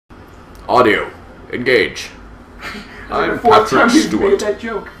Audio. Engage. I'm Patrick Stewart. That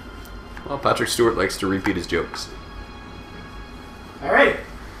joke. Well, Patrick Stewart likes to repeat his jokes. Alright.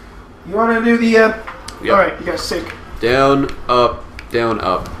 You want to do the, Yep. Alright, you guys sync. Down, up, down,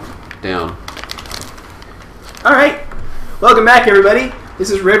 up, down. Alright. Welcome back, everybody.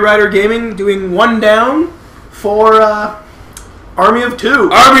 This is Red Rider Gaming doing 1 down for, Army of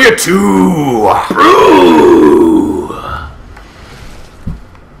 2. Army of 2! Brew!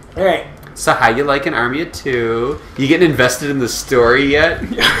 Alright. So how you like an Army of 2? You getting invested in the story yet?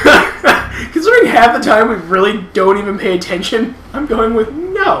 Considering half the time we really don't even pay attention, I'm going with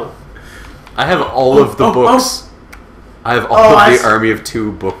no. I have all of the books. I have all of the Army of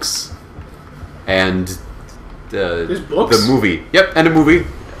 2 books. And There's books? the movie. Yep, and a movie.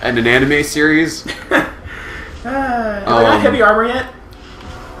 And an anime series. Have I got heavy armor yet?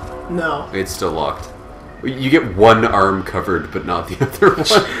 No. It's still locked. You get one arm covered, but not the other one.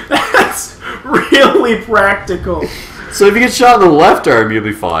 That's really practical. So if you get shot in the left arm, you'll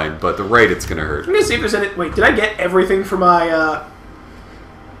be fine, but the right, it's gonna hurt. I'm gonna see if there's any... Wait, did I get everything for my,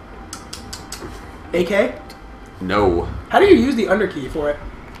 AK? No. How do you use the under key for it?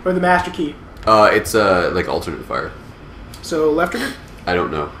 Or the master key? It's, like, alternate fire. So, left trigger? I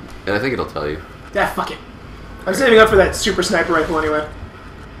don't know. I think it'll tell you. Ah, fuck it. I'm saving up for that super sniper rifle anyway.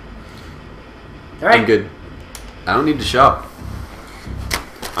 Alright. I'm good. I don't need to shop.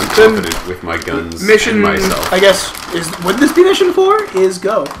 I'm confident with my guns mission, and myself. I guess, would this be mission 4? Is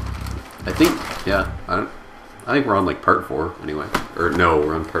go. I think, yeah. I think we're on, like, part 4, anyway. Or, no,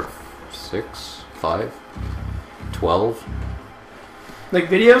 we're on part 6? 5? 12? Like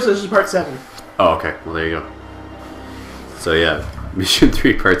videos, this is part 7. Oh, okay. Well, there you go. So, yeah. Mission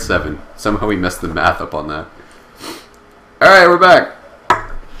 3, part 7. Somehow we messed the math up on that. Alright, we're back.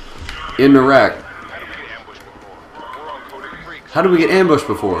 In Iraq. How did we get ambushed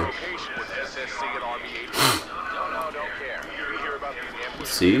before?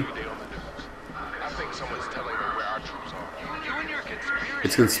 See?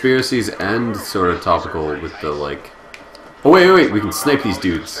 It's conspiracies and sort of topical with the, like... Oh, wait, we can snipe these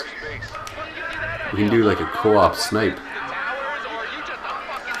dudes. We can do, like, a co-op snipe.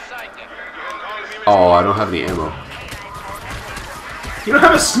 Oh, I don't have any ammo. You don't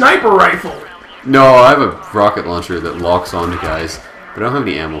have a sniper rifle! No, I have a rocket launcher that locks onto guys, but I don't have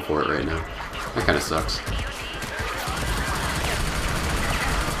any ammo for it right now. That kind of sucks.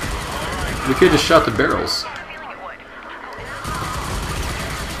 The kid just shot the barrels.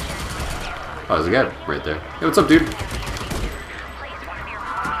 Oh, there's a guy right there. Hey, what's up, dude?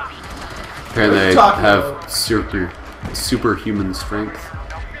 Apparently I have superhuman strength.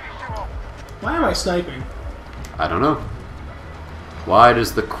 Why am I sniping? I don't know. Why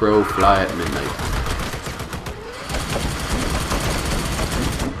does the crow fly at midnight?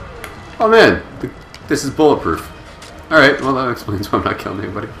 Oh man, this is bulletproof. Alright, well that explains why I'm not killing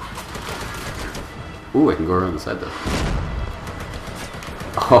anybody. Ooh, I can go around the side though.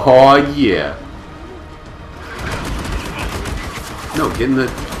 Oh yeah. No, get in the...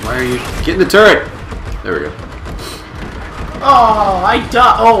 Why are you... Get in the turret! There we go. Oh, I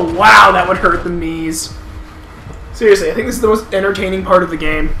died. Oh wow, that would hurt the knees. Seriously, I think this is the most entertaining part of the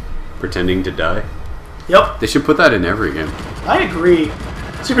game. Pretending to die? Yep. They should put that in every game. I agree.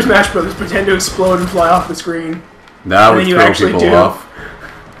 Super Smash Bros. Pretend to explode and fly off the screen. That would throw people off.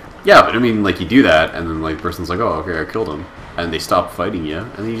 Yeah, but I mean, like, you do that, and then, like, the person's like, oh, okay, I killed him. And they stop fighting you,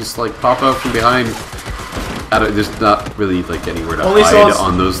 and then you just, like, pop out from behind. There's not really, like, anywhere to hide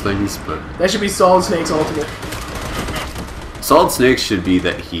on those things, but... That should be Solid Snake's ultimate. Solid Snake should be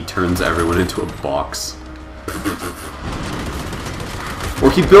that he turns everyone into a box. Or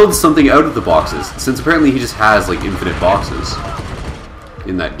he builds something out of the boxes, since apparently he just has, like, infinite boxes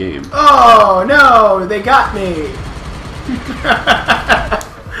in that game. Oh, no! They got me!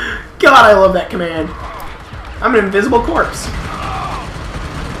 God, I love that command. I'm an invisible corpse.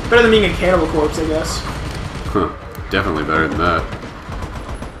 Better than being a cannibal corpse, I guess. Huh. Definitely better than that.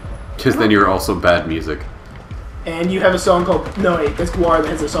 Because then you're also bad music. And you have a song called... No, wait, that's Guar that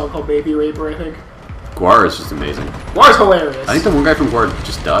has a song called Baby Raper, I think. Guar is just amazing. Guar's hilarious. I think the one guy from Guar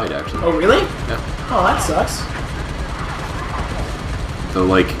just died, actually. Oh, really? Yeah. Oh, that sucks. So,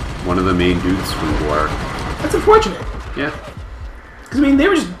 like, one of the main dudes from Guar. That's unfortunate. Yeah. Because, I mean, they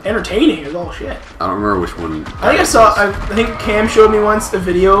were just entertaining as all shit. I don't remember which one. I think Cam showed me once a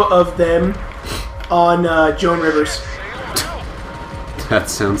video of them on Joan Rivers. That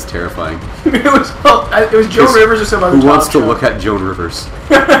sounds terrifying. it was Joan Rivers or some other Who wants to show. look at Joan Rivers?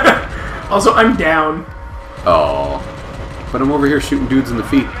 Also, I'm down. Oh. But I'm over here shooting dudes in the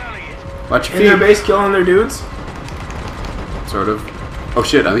feet. Watch your feet. In their base, killing their dudes? Sort of. Oh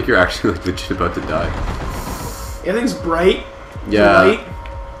shit, I think you're actually like legit about to die. Everything's bright. Yeah. Light.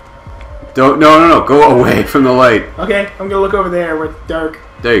 No, go away from the light. Okay, I'm gonna look over there where it's dark.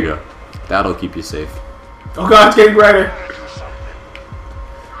 There you go. That'll keep you safe. Oh god, it's getting brighter.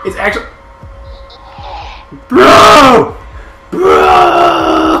 It's actually... Bro!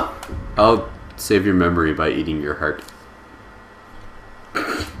 Bro! I'll save your memory by eating your heart.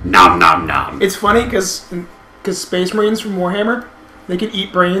 Nom nom nom. It's funny because Space Marines from Warhammer, they can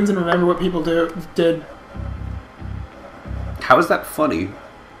eat brains and remember what people did. How is that funny?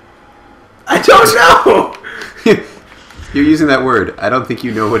 I don't know! You're using that word. I don't think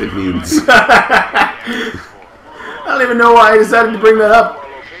you know what it means. I don't even know why I decided to bring that up.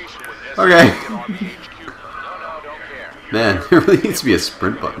 Okay. Man, there really needs to be a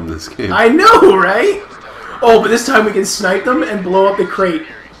sprint button in this game. I know, right? Oh, but this time we can snipe them and blow up the crate.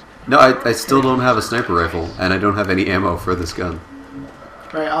 No, I still don't have a sniper rifle, and I don't have any ammo for this gun.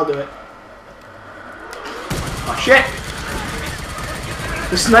 Right, I'll do it. Oh, shit!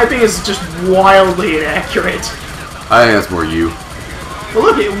 The sniping is just wildly inaccurate. I think that's more you. But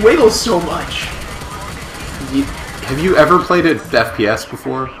look, it wiggles so much. Have you ever played at FPS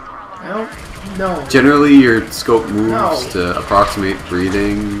before? I don't know. Generally, your scope moves to approximate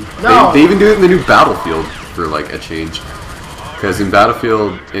breathing. No. They even do it in the new Battlefield for like a change. Because in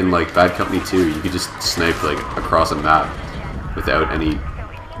Battlefield, in like Bad Company 2, you could just snipe like across a map without any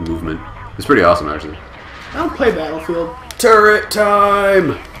movement. It's pretty awesome, actually. I don't play Battlefield. Turret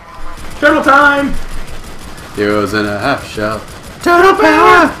time! Turtle time! Heroes in a half shell. Turtle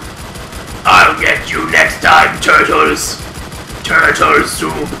power! I'll get you next time, turtles! Turtle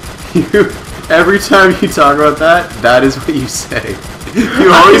soup! Every time you talk about that, that is what you say.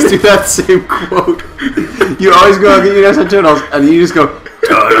 You always do that same quote. You always go, I'll get you next time, turtles, and then you just go,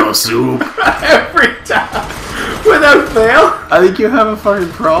 turtle soup! Every time! Without fail! I think you have a fucking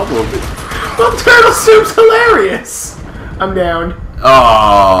problem. Well, turtle soup's hilarious! I'm down.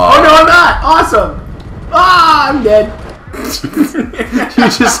 Oh no, I'm not! Awesome! Ah, I'm dead. You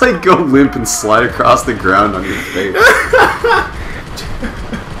just like go limp and slide across the ground on your face.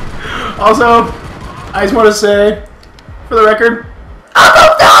 Also, I just want to say, for the record,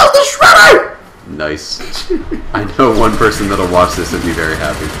 I'm down the shredder! Nice. I know one person that'll watch this and be very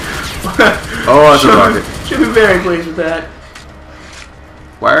happy. Oh, that's a rocket. Should be very pleased with that.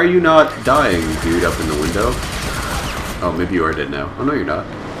 Why are you not dying, dude, up in the window? Oh, maybe you are dead now. Oh, no, you're not.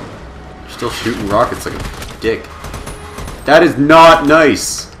 You're still shooting rockets like a dick. That is not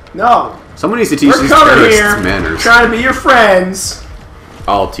nice. No. Someone needs to teach these coming terrorists here, manners. Trying to be your friends.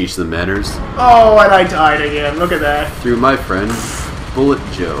 I'll teach them manners. Oh, and I died again. Look at that. Through my friend, Bullet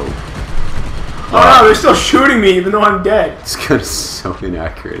Joe. Oh no, they're still shooting me even though I'm dead. This gun is so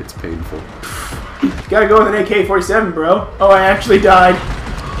inaccurate, it's painful. Gotta go with an AK-47, bro. Oh, I actually died.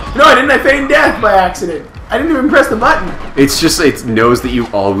 No, I didn't. I feigned death by accident. I didn't even press the button. It's just, it knows that you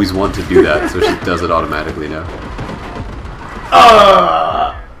always want to do that, so she does it automatically now.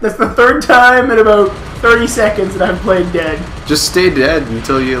 That's the third time in about 30 seconds that I've played dead. Just stay dead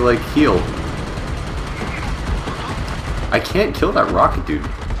until you, like, heal. I can't kill that rocket dude.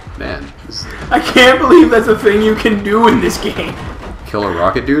 Man. I can't believe that's a thing you can do in this game. Kill a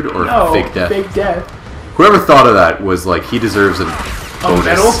rocket dude or No, fake death? fake death. Whoever thought of that was like, he deserves a bonus.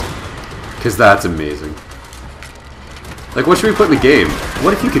 Medal? Because that's amazing. Like, what should we put in the game?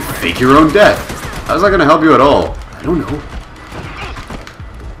 What if you could fake your own death? How's that going to help you at all? I don't know.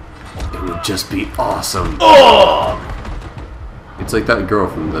 It would just be awesome. Oh! It's like that girl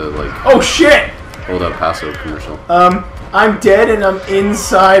from the, like, Oh shit! Old El Paso commercial. I'm dead and I'm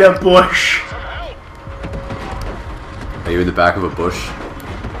inside a bush. Are you in the back of a bush?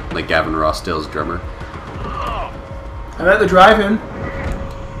 Like Gavin Rossdale's drummer? I'm at the drive-in.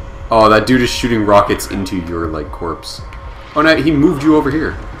 Oh, that dude is shooting rockets into your, like, corpse. Oh, no, he moved you over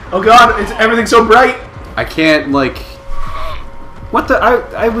here. Oh god, everything's so bright. I can't, like... What the...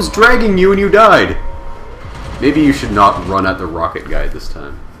 I was dragging you and you died. Maybe you should not run at the rocket guy this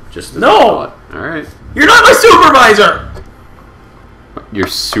time. Just as a thought. Alright. You're not my supervisor! Your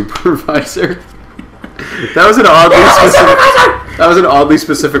supervisor? That was an oddly specific... That was an oddly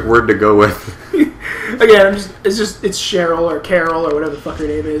specific word to go with. Again, it's Cheryl or Carol or whatever the fuck her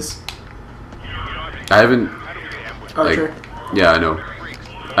name is. I haven't... Archer. Like, yeah, I know.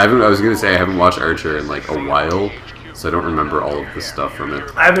 I was gonna say I haven't watched Archer in like a while, so I don't remember all of the stuff from it.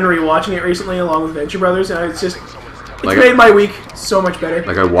 I've been rewatching it recently along with Venture Brothers, and it's Like, made my week so much better.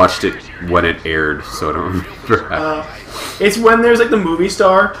 Like, I watched it when it aired, so I don't remember how. It's when there's like the movie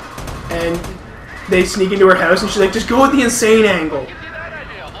star, and they sneak into her house, and she's like, just go with the insane angle.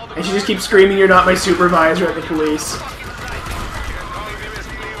 And she just keeps screaming, "You're not my supervisor," at the police.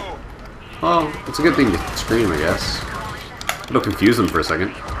 Well, it's a good thing to scream, I guess. It'll confuse them for a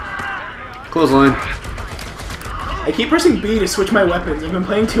second. Clothesline. I keep pressing B to switch my weapons. I've been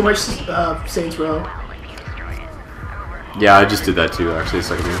playing too much Saints Row. Yeah, I just did that too, actually, a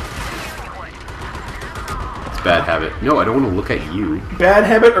second ago. It's a bad habit. No, I don't want to look at you. Bad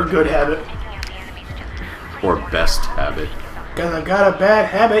habit or good habit? Or best habit. Cause I got a bad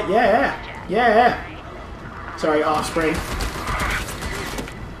habit, yeah. Yeah. Sorry, Offspring.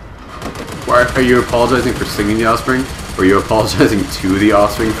 Why are you apologizing for singing The Offspring? Or are you apologizing to The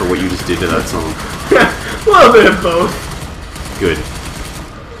Offspring for what you just did to that song? A little bit of both. Good.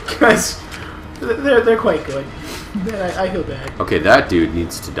 Guys, they're quite good. I feel bad. Okay, that dude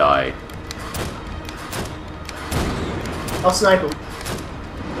needs to die. I'll snipe him.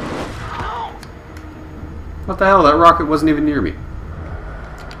 What the hell? That rocket wasn't even near me.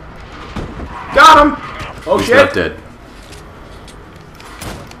 Got him! Oh He's shit! not dead.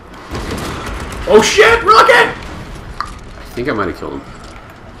 Oh shit! Rocket! I think I might have killed him.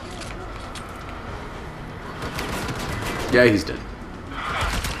 Yeah, he's dead.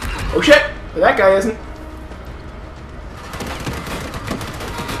 Oh shit! But that guy isn't.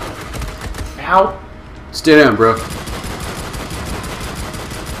 Ow. Stay down, bro.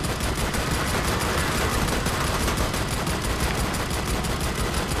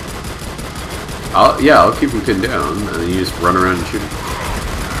 I'll keep him pinned down, and then you just run around and shoot him.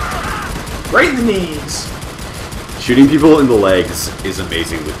 Right in the knees. Shooting people in the legs is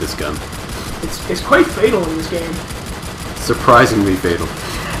amazing with this gun. It's quite fatal in this game. Surprisingly fatal.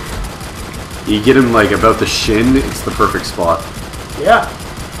 You get him like about the shin, it's the perfect spot. Yeah.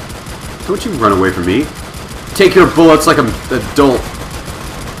 Don't you run away from me. Take your bullets like an adult.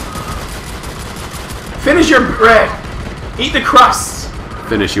 Finish your bread. Eat the crusts.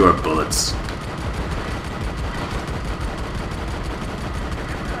 Finish your bullets.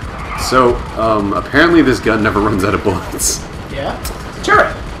 So, apparently this gun never runs out of bullets. Yeah. It's a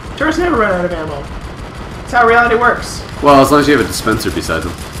turret. Turrets never run out of ammo. That's how reality works. Well, as long as you have a dispenser beside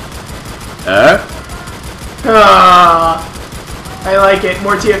them. I like it.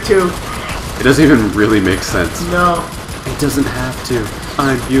 More TF2. It doesn't even really make sense. No. It doesn't have to.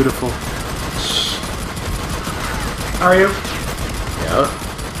 I'm beautiful. Are you? Yeah.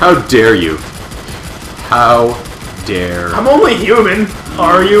 How dare you? How dare I'm only human.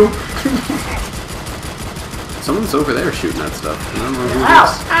 Are you? Someone's over there shooting that stuff. I don't know who it Ow!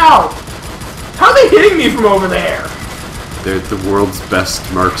 is. Ow! How are they hitting me from over there? They're the world's best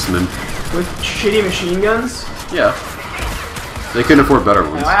marksmen. With shitty machine guns? Yeah. They couldn't afford better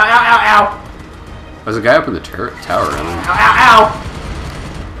ones. Ow, ow, ow, ow! There's a guy up in the tower. I Ow, ow, ow!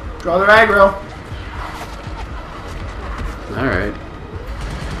 Draw their aggro. Alright.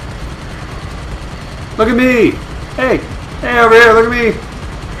 Look at me! Hey! Hey, over here, look at me!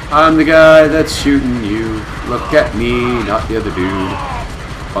 I'm the guy that's shooting you. Look at me, not the other dude.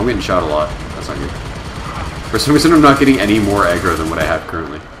 Oh, I'm getting shot a lot. That's not good. For some reason, I'm not getting any more aggro than what I have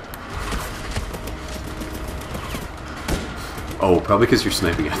currently. Oh, probably because you're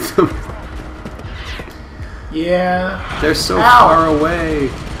sniping at them. Yeah. They're so Ow. far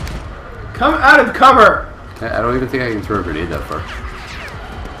away. Come out of cover! I don't even think I can throw a grenade that far.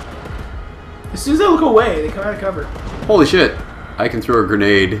 As soon as they look away, they come out of cover. Holy shit! I can throw a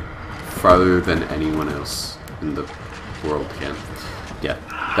grenade farther than anyone else in the world can. Yeah,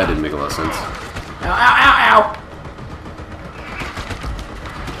 that didn't make a lot of sense. Ow, ow, ow, ow!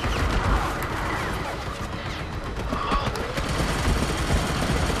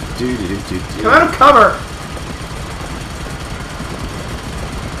 Come out of cover!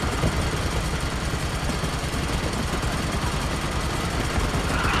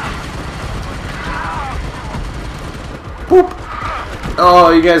 Boop!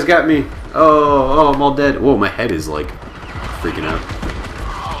 Oh, you guys got me. Oh, I'm all dead. Whoa, my head is like freaking out.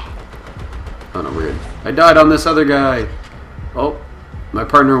 Oh no, we're good. I died on this other guy. Oh, my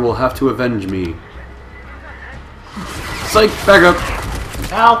partner will have to avenge me. Psych, back up.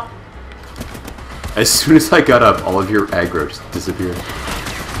 Ow! As soon as I got up, all of your aggro just disappeared.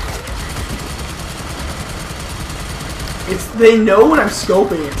 They know when I'm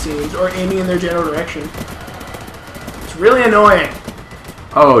scoping, it seems, or aiming in their general direction. It's really annoying.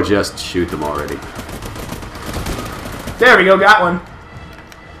 Oh, just shoot them already. There we go, got one.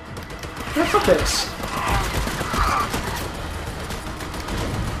 What's up this?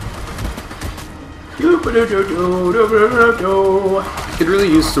 I could really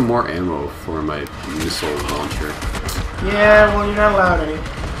use some more ammo for my missile launcher. Yeah, well, you're not allowed any.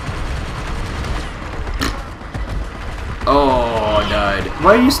 Oh, I died.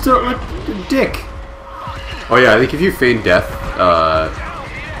 Why are you still a dick? Oh yeah, I think if you feign death,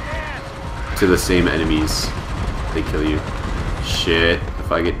 to the same enemies. They kill you. Shit.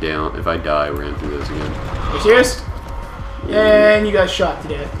 If I get down, if I die, we're gonna do this again. Are you serious? And you got shot to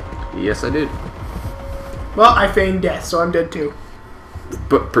death. Yes, I did. Well, I feigned death, so I'm dead too.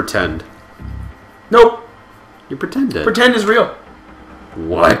 But pretend. Nope. You pretend dead. Pretend is real.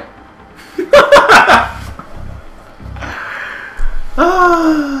 What?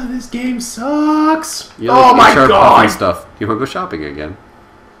 Ah, this game sucks. You Oh my HR god. puffing stuff. You want to go shopping again?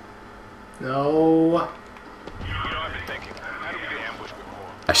 No.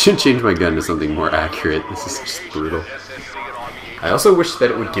 I should change my gun to something more accurate. This is just brutal. I also wish that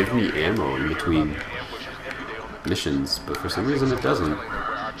it would give me ammo in between missions, but for some reason it doesn't.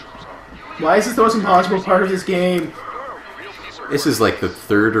 Why is this the most impossible part of this game? This is like the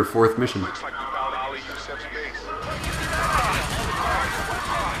 3rd or 4th mission.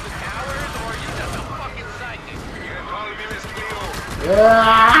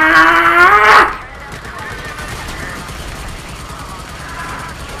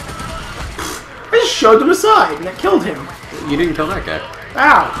 I just shoved him aside and that killed him. You didn't kill that guy.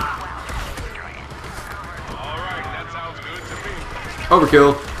 Ow.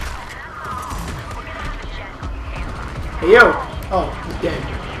 Overkill. Hey, yo. Oh, he's dead.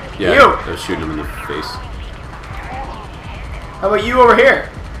 Yeah, Hey, you. I was shooting him in the face. How about you over here?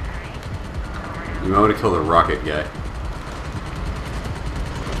 You might want to kill the rocket guy.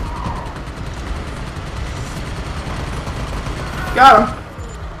 Got him.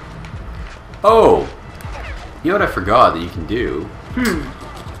 Oh! You know what I forgot that you can do?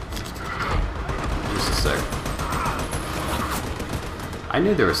 Just a sec. I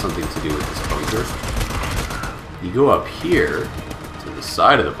knew there was something to do with this bunker. You go up here, to the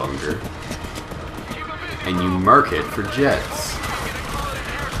side of the bunker, and you mark it for jets.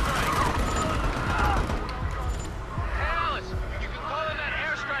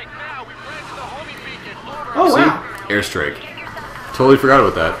 Oh, See? wow. Airstrike. Totally forgot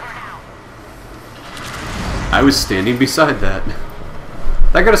about that. I was standing beside that.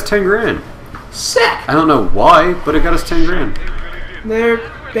 That got us 10 grand. Sick. I don't know why, but it got us 10 grand. They're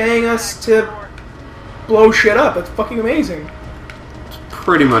paying us to blow shit up. It's fucking amazing.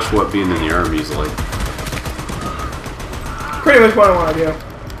 Pretty much what being in the army is like. Pretty much what I want to do.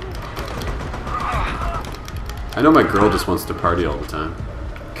 I know my girl just wants to party all the time.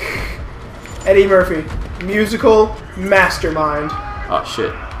 Eddie Murphy, musical mastermind. Oh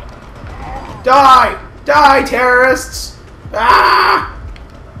shit. Die! Die, terrorists! Ah!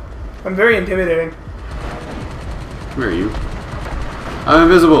 I'm very intimidating. Where are you? I'm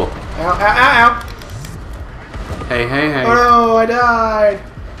invisible. Ow, ow, ow, ow. Hey, hey, hey. Oh no, I died.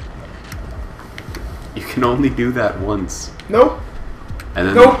 You can only do that once. Nope. And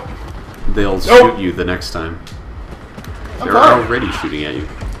then Nope. they'll Nope. shoot you the next time. I'm They're fine. already shooting at you.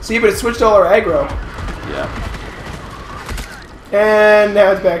 See, but it switched all our aggro. Yeah. And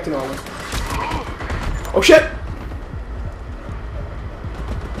now it's back to normal. Oh shit!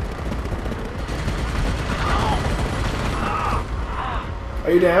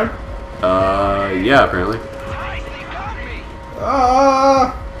 Are you down? Yeah, apparently.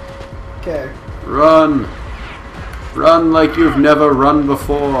 Okay. Run! Run like you've never run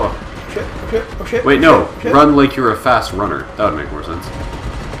before. Shit, oh shit, oh shit. Wait, oh no. shit, shit. Run like you're a fast runner. That would make more sense.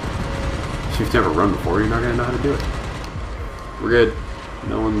 If you've never run before, you're not going to know how to do it. We're good.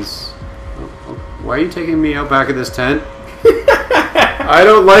 No one's... Oh. Why are you taking me out back of this tent? I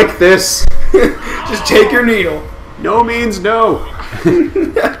don't like this. Just take your needle. No means no.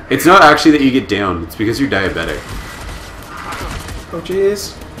 It's not actually that you get down. It's because you're diabetic. Oh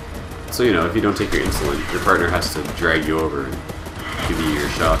jeez. So, you know, if you don't take your insulin, your partner has to drag you over and give you your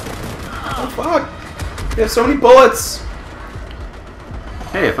shot. Oh fuck. You have so many bullets.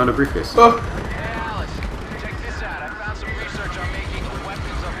 Hey, I found a briefcase. Oh.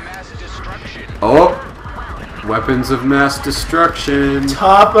 Oh! Weapons of mass destruction.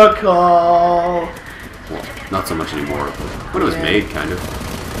 Topical. Well, not so much anymore, but when it was made, kind of.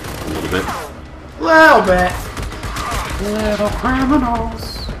 A little bit. Little bit. Little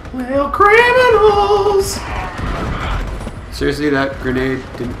criminals. Little criminals. Seriously, that grenade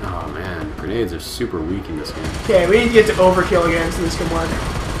didn't... Oh, man. Grenades are super weak in this game. Okay, we need to get to overkill again so this can work.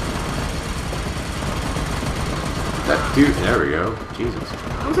 That dude... There we go. Jesus.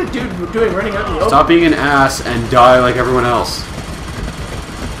 What was that dude doing running out in the open? Stop being an ass and die like everyone else.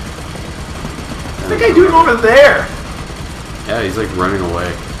 What's that guy doing over there? Yeah, he's like running away.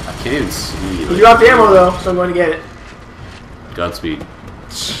 I can't even see. He dropped ammo though, so I'm going to get it. Godspeed.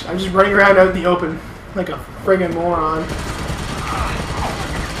 I'm just running around out in the open like a friggin' moron.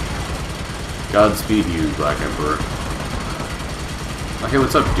 Godspeed you, Black Emperor. Okay,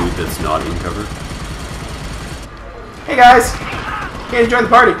 what's up, dude that's not in cover? Hey guys! Can't join the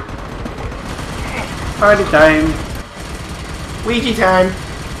party. Party time. Ouija time.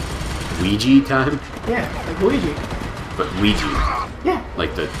 Ouija time? Yeah, like Luigi. But Ouija. Yeah.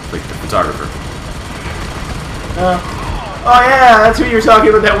 Like the photographer. Oh yeah, that's who you were talking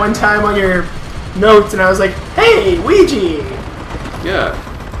about that one time on your notes, and I was like, hey, Ouija! Yeah.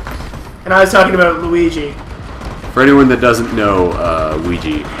 And I was talking about Luigi. For anyone that doesn't know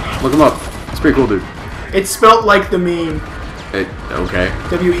Ouija, look him up. It's pretty cool, dude. It's spelt like the meme. Okay.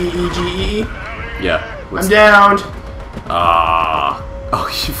 W-E-E-G-E-E. Yeah. I'm downed. Ah. Oh,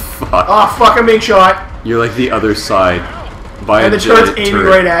 you fuck. Oh fuck, I'm being shot. You're like the other side. By And a the turret's giant aiming turret.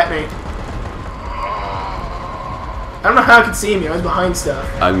 right at me. I don't know how it could see me. I was behind stuff.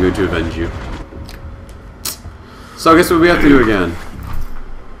 I'm going to avenge you. So I guess what we have to do again.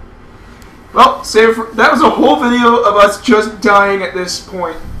 Well, that was a whole video of us just dying at this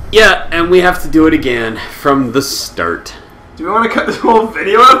point. Yeah, and we have to do it again from the start. Do we want to cut this whole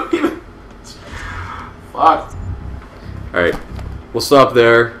video out? Fuck. Alright, we'll stop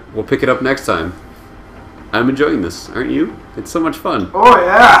there. We'll pick it up next time. I'm enjoying this, aren't you? It's so much fun. Oh,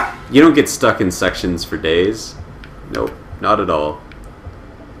 yeah. You don't get stuck in sections for days. Nope, not at all.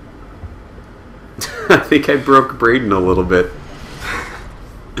 I think I broke Braden a little bit.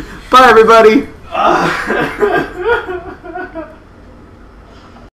 Bye, everybody!